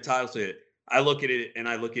opinion. You're entitled to it. I look at it and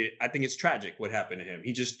I think it's tragic what happened to him.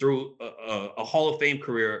 He just threw a Hall of Fame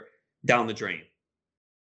career down the drain.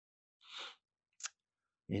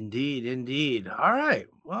 Indeed. All right.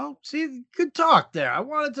 Well, see, good talk there. I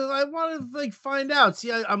wanted to like find out.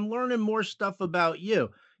 See, I'm learning more stuff about you.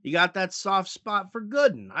 You got that soft spot for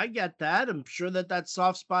Gooden. I get that. I'm sure that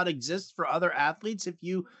soft spot exists for other athletes if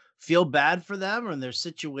you feel bad for them or in their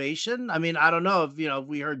situation. I mean, I don't know if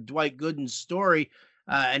we heard Dwight Gooden's story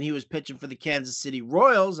and he was pitching for the Kansas City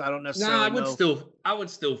Royals. I don't necessarily know. I would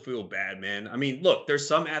still feel bad, man. I mean, look, there's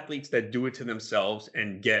some athletes that do it to themselves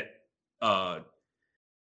and get a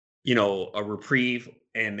reprieve,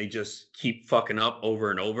 and they just keep fucking up over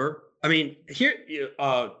and over. I mean, here,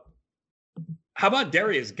 how about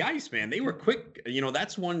Darius Geis, man? They were quick.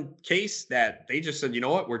 That's one case that they just said, you know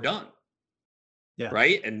what, we're done. Yeah.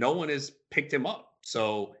 Right. And no one has picked him up.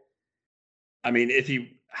 So, I mean, if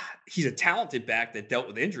he's a talented back that dealt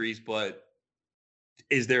with injuries, but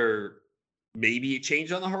is there maybe a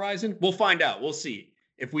change on the horizon? We'll find out. We'll see.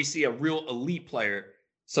 If we see a real elite player,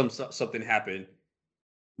 something happen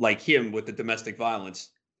like him with the domestic violence,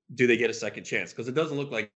 do they get a second chance? Because it doesn't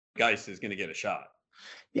look like Geis is going to get a shot.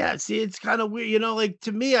 Yeah, see, it's kind of weird. Like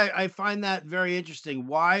to me, I find that very interesting.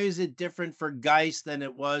 Why is it different for Geis than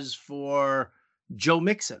it was for Joe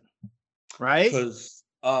Mixon? Right? Because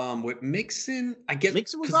with Mixon, I guess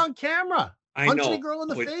Mixon was on camera. Punching a girl in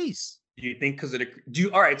the face. Do you think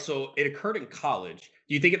all right, so it occurred in college.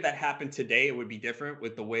 Do you think if that happened today, it would be different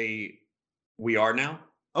with the way we are now?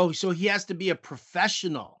 Oh, so he has to be a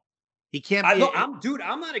professional. He can't be.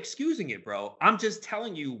 I'm not excusing it, bro. I'm just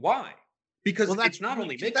telling you why. Because it's not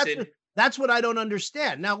only Mixon. That's what I don't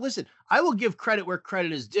understand. Now, listen, I will give credit where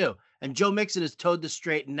credit is due. And Joe Mixon has towed the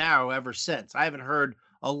straight and narrow ever since. I haven't heard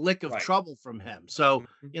a lick of trouble from him. So,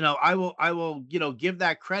 I will, give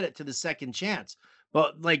that credit to the second chance.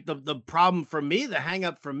 But like the problem for me, the hang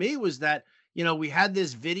up for me was that, we had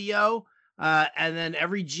this video And then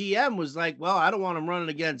every GM was like, well, I don't want him running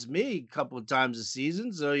against me a couple of times a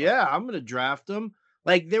season. So yeah, I'm going to draft him.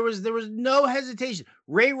 Like there was no hesitation.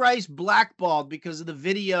 Ray Rice blackballed because of the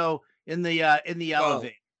video in the Well,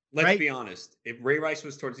 elevator. let's Right? be honest. If Ray Rice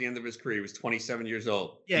was towards the end of his career, he was 27 years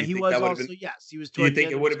old. Do Yeah, you he think was that would have been? also, yes, he was Do you towards the think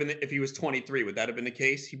end it of would his. have been if he was 23? Would that have been the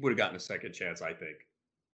case? He would have gotten a second chance, I think.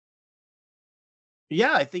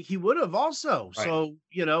 Yeah, I think he would have also. Right. So,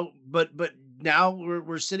 but now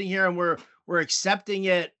we're sitting here and we're accepting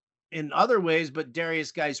it in other ways, but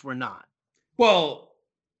Darius Geis we're not. Well,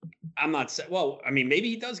 I'm not saying. Well, I mean, maybe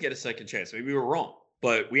he does get a second chance. Maybe we're wrong,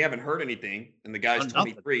 but we haven't heard anything. And the guy's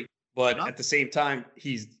Nothing. 23. But Nothing. at the same time,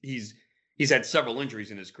 he's had several injuries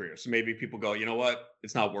in his career. So maybe people go, you know what?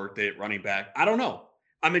 It's not worth it. Running back. I don't know.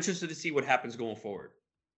 I'm interested to see what happens going forward.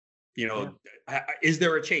 Is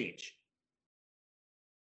there a change?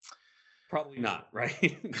 Probably not,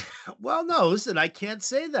 right? Well, no, listen, I can't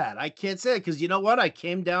say that. I can't say it because you know what? I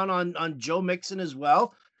came down on Joe Mixon as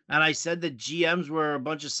well, and I said that GMs were a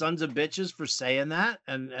bunch of sons of bitches for saying that,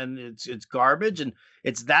 and it's garbage, and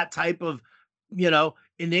it's that type of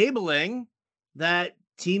enabling that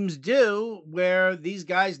teams do where these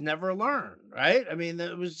guys never learn, right? I mean,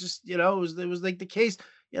 it was just it was like the case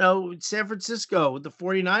San Francisco with the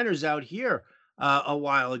 49ers out here a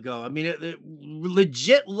while ago. I mean, it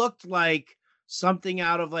legit looked like something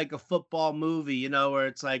out of like a football movie, where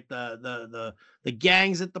it's like the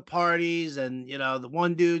gangs at the parties, and the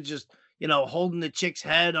one dude just holding the chick's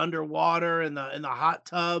head underwater in the hot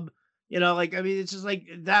tub. Like, I mean, it's just like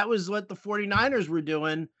that was what the 49ers were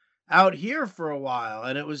doing out here for a while,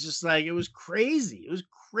 and it was just like it was crazy. It was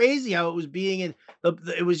crazy how it was being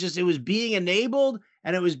it was being enabled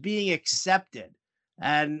and it was being accepted.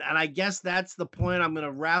 And I guess that's the point I'm going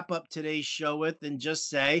to wrap up today's show with, and just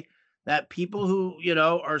say that people who,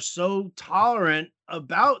 are so tolerant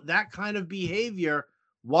about that kind of behavior,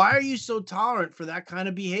 why are you so tolerant for that kind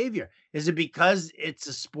of behavior? Is it because it's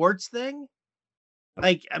a sports thing?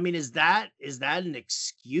 Like, I mean, is that an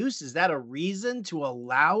excuse? Is that a reason to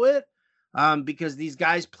allow it? Because these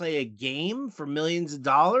guys play a game for millions of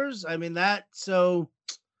dollars. I mean, I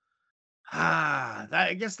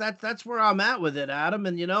guess that's where I'm at with it, Adam.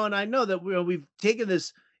 And I know that we've taken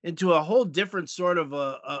this into a whole different sort of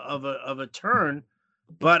a turn,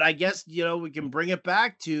 but I guess we can bring it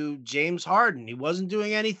back to James Harden. He wasn't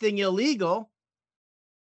doing anything illegal,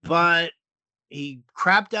 but he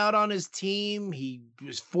crapped out on his team. He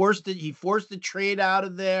forced the trade out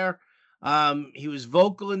of there. He was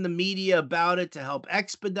vocal in the media about it to help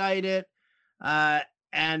expedite it.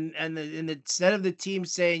 And instead of the team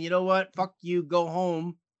saying, you know what, fuck you, go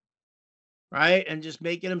home, right, and just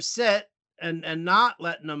making him sit and not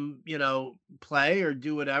letting him, play or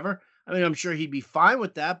do whatever. I mean, I'm sure he'd be fine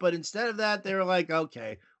with that, but instead of that, they were like,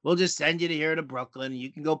 okay, we'll just send you here to Brooklyn, and you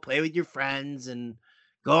can go play with your friends and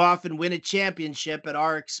go off and win a championship at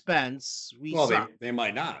our expense. Well, they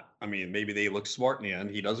might not. I mean, maybe they look smart in the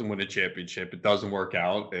end. He doesn't win a championship. It doesn't work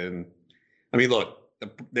out. And I mean, look,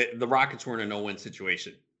 the Rockets were in a no-win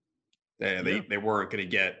situation. They weren't going to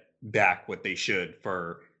get back what they should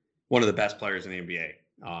for one of the best players in the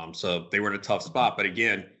NBA. So they were in a tough spot. But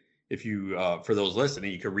again, if you, for those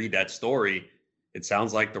listening, you could read that story. It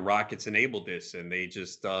sounds like the Rockets enabled this, and they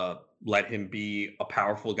just let him be a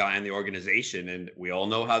powerful guy in the organization. And we all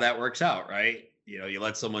know how that works out, right? You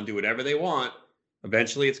let someone do whatever they want.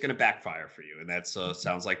 Eventually, it's going to backfire for you. And that's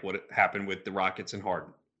sounds like what happened with the Rockets and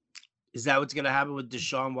Harden. Is that what's going to happen with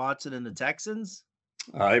Deshaun Watson and the Texans?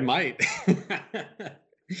 It might.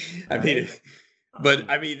 I mean, but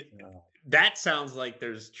I mean, that sounds like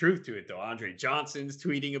there's truth to it, though. Andre Johnson's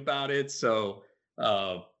tweeting about it. So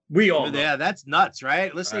we all know. Yeah, that's nuts,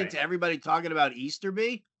 right? Listening to everybody talking about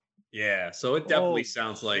Easterby. Yeah, so it definitely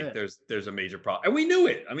sounds like there's a major problem. And we knew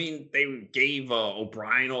it. I mean, they gave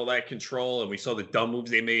O'Brien all that control, and we saw the dumb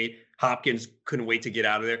moves they made. Hopkins couldn't wait to get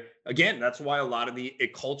out of there. Again, that's why a lot of the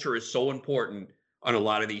culture is so important on a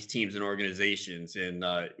lot of these teams and organizations. And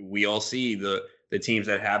we all see the teams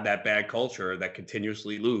that have that bad culture that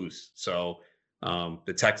continuously lose. So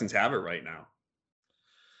the Texans have it right now.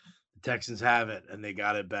 The Texans have it, and they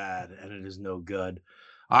got it bad, and it is no good.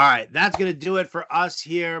 All right, that's going to do it for us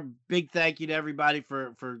here. Big thank you to everybody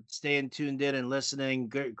for staying tuned in and listening.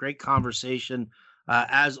 Great conversation,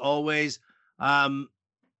 as always.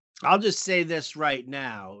 I'll just say this right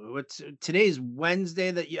now. Today's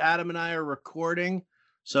Wednesday that Adam and I are recording.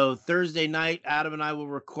 So Thursday night, Adam and I will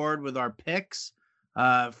record with our picks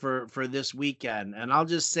for this weekend. And I'll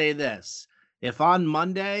just say this. If on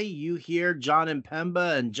Monday you hear John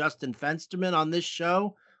Impemba and Justin Fensterman on this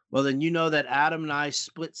show, well, then you know that Adam and I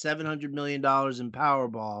split $700 million in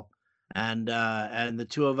Powerball and the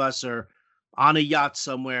two of us are on a yacht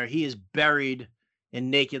somewhere. He is buried in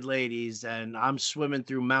naked ladies, and I'm swimming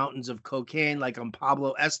through mountains of cocaine like I'm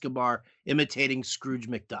Pablo Escobar imitating Scrooge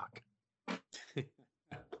McDuck.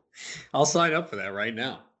 I'll sign up for that right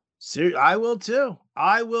now. I will too.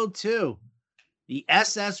 I will too. The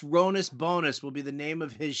SS Ronus Bonus will be the name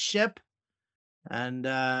of his ship. And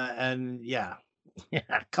yeah,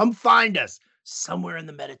 come find us somewhere in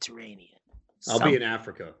the Mediterranean. I'll be in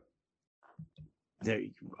Africa. There,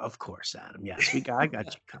 of course, Adam. Yes, I got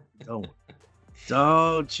you covered.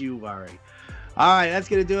 Don't you worry. All right, that's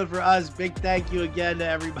gonna do it for us. Big thank you again to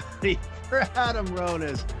everybody. For Adam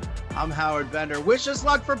Ronis, I'm Howard Bender. Wish us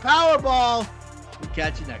luck for Powerball. We'll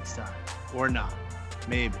catch you next time, or not.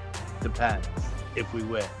 Maybe. Depends. If we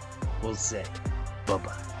win, we'll see.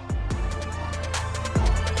 Bye-bye.